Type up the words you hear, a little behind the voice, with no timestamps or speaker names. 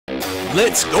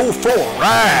Let's go for a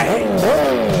ride.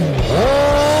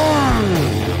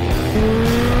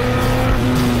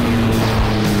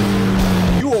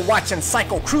 You are watching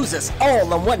CycleCruza's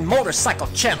all-in-one motorcycle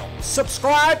channel.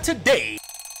 Subscribe today.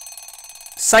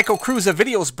 CycleCruza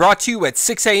videos brought to you at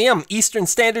 6 a.m. Eastern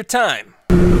Standard Time.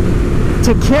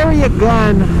 To carry a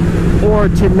gun or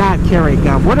to not carry a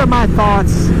gun? What are my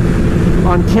thoughts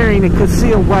on carrying a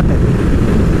concealed weapon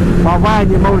while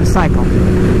riding your motorcycle?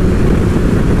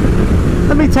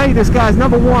 Let me tell you this, guys.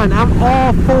 Number one, I'm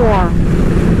all for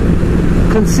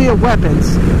concealed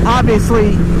weapons.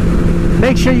 Obviously,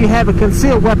 make sure you have a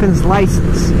concealed weapons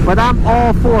license. But I'm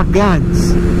all for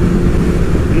guns.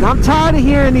 You know, I'm tired of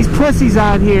hearing these pussies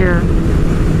out here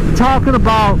talking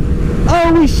about,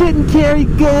 oh, we shouldn't carry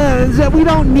guns, that we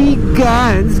don't need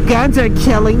guns. Guns are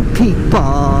killing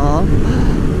people.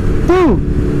 Dude,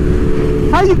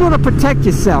 how you gonna protect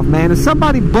yourself, man? If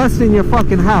somebody busts in your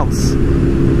fucking house,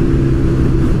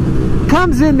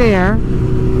 comes in there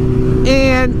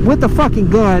and with the fucking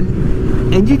gun,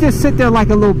 and you just sit there like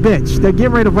a little bitch. They're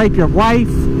getting ready to rape your wife.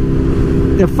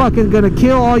 They're fucking gonna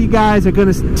kill all you guys. They're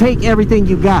gonna take everything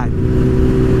you got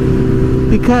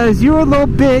because you're a little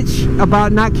bitch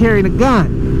about not carrying a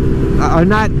gun or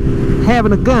not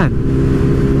having a gun.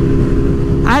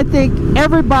 I think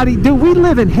everybody, dude, we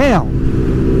live in hell.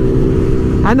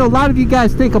 I know a lot of you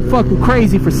guys think I'm fucking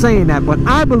crazy for saying that, but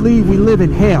I believe we live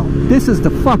in hell. This is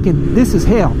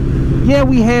hell. Yeah,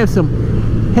 we have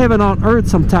some heaven on earth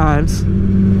sometimes,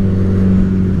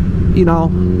 you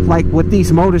know, like with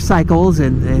these motorcycles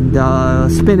and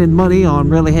spending money on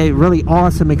really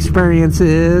awesome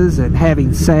experiences and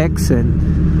having sex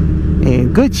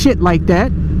and good shit like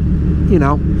that. You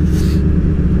know,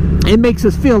 it makes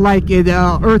us feel like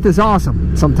earth is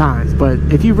awesome sometimes, but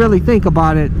if you really think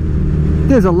about it,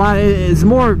 there's a lot. It's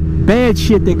more bad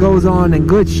shit that goes on than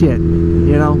good shit,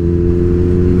 you know.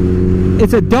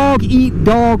 It's a dog eat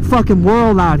dog fucking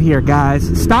world out here, guys.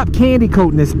 Stop candy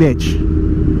coating this bitch.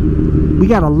 We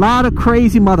got a lot of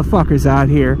crazy motherfuckers out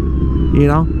here, you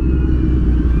know,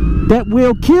 that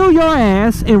will kill your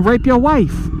ass and rape your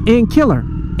wife and kill her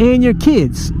and your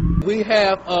kids. We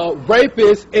have a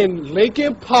rapist in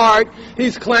Lincoln Park.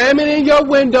 He's climbing in your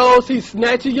windows. He's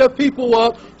snatching your people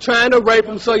up, trying to rape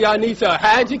them. So y'all need to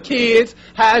hide your kids,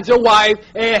 hide your wife,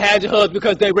 and hide your husband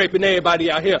because they raping everybody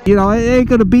out here. You know, it ain't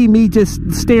gonna be me just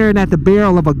staring at the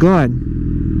barrel of a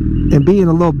gun and being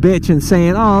a little bitch and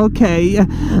saying, oh, okay,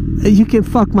 you can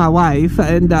fuck my wife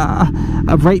and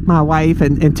rape my wife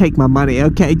and take my money.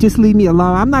 Okay, just leave me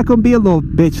alone. I'm not gonna be a little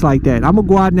bitch like that. I'm gonna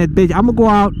go out in that bitch. I'm gonna go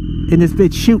out in this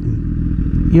bitch shooting.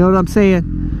 You know what I'm saying?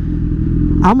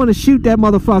 I'm gonna shoot that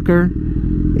motherfucker.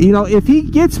 You know, if he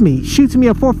gets me, shoots me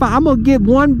a 4.5, I'm gonna get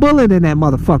one bullet in that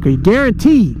motherfucker.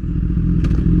 Guaranteed.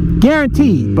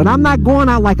 Guaranteed. But I'm not going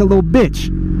out like a little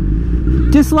bitch.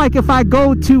 Just like if I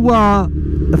go to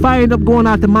if I end up going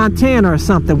out to Montana or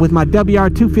something with my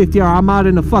WR250R, I'm out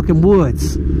in the fucking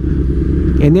woods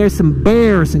and there's some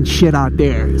bears and shit out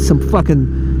there, some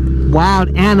fucking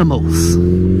wild animals.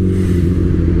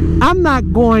 I'm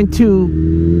not going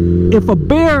to, if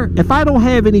I don't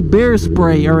have any bear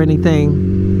spray or anything,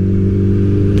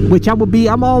 which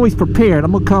I'm always prepared.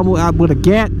 I'm gonna come with a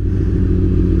gat.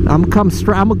 I'm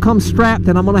gonna come strapped,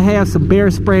 and I'm gonna have some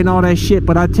bear spray and all that shit.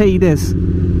 But I tell you this,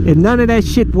 if none of that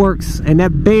shit works, and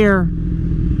that bear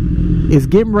is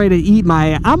getting ready to eat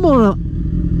my ass, I'm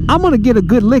gonna get a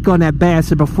good lick on that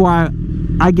bastard before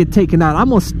I get taken out. I'm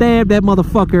gonna stab that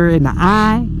motherfucker in the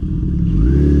eye.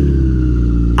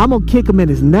 I'm gonna kick him in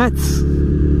his nuts.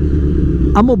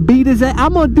 I'm gonna beat his ass.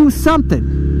 I'm gonna do something.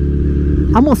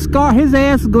 I'm gonna scar his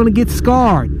ass. Is gonna get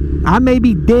scarred. I may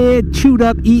be dead, chewed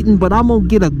up, eaten, but I'm gonna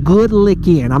get a good lick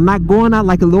in. I'm not going out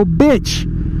like a little bitch.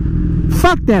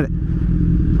 Fuck that.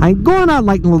 I ain't going out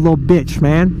like a little bitch,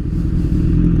 man.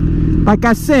 Like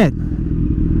I said,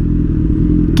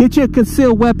 get your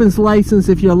concealed weapons license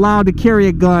if you're allowed to carry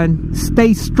a gun.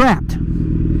 Stay strapped.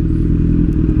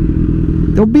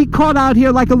 Don't be caught out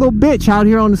here like a little bitch out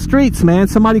here on the streets, man.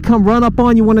 Somebody come run up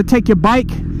on you, want to take your bike.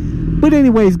 But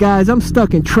anyways, guys, I'm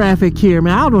stuck in traffic here,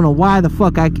 man. I don't know why the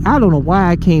fuck I don't know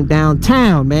why I came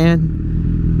downtown,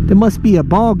 man. There must be a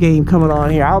ball game coming on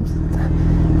here. I'll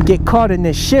get caught in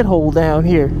this shithole down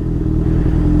here.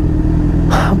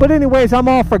 But anyways, I'm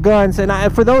all for guns, and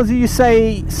for those of you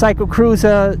say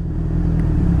CycleCruza,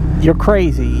 you're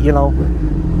crazy, you know.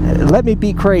 Let me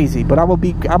be crazy, but I'm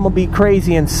gonna be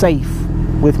crazy and safe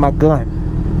with my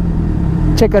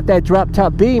gun. Check out that drop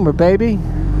top Beamer, baby.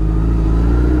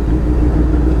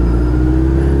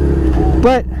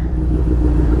 But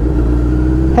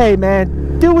hey,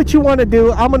 man, do what you want to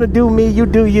do. I'm gonna do me, you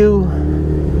do you.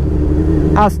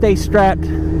 I'll stay strapped,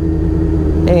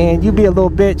 and you be a little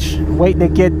bitch waiting to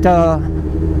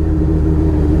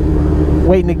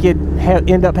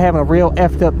end up having a real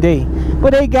effed up day.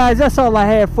 But hey guys, that's all I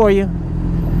have for you.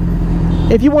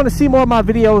 If you want to see more of my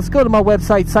videos, go to my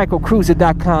website,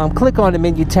 CycleCruza.com. Click on the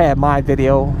menu tab, My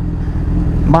Videos,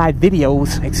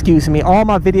 excuse me. All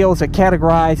my videos are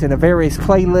categorized into various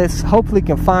playlists. Hopefully you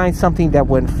can find something that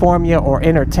will inform you or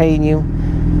entertain you.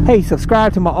 Hey,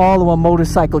 subscribe to my all-in-one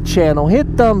motorcycle channel. Hit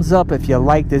thumbs up if you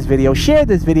like this video. Share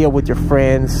this video with your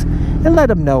friends and let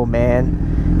them know,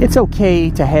 man, it's okay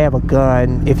to have a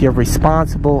gun if you're a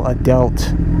responsible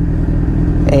adult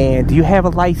and you have a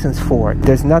license for it.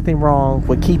 There's nothing wrong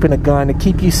with keeping a gun to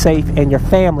keep you safe and your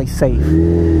family safe.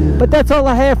 But that's all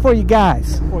I have for you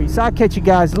guys. So I'll catch you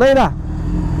guys later.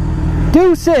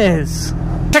 Deuces!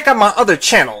 Check out my other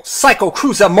channel,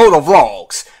 CycleCruza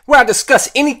MotoVlogs, where I discuss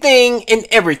anything and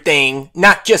everything,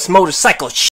 not just motorcycle shit.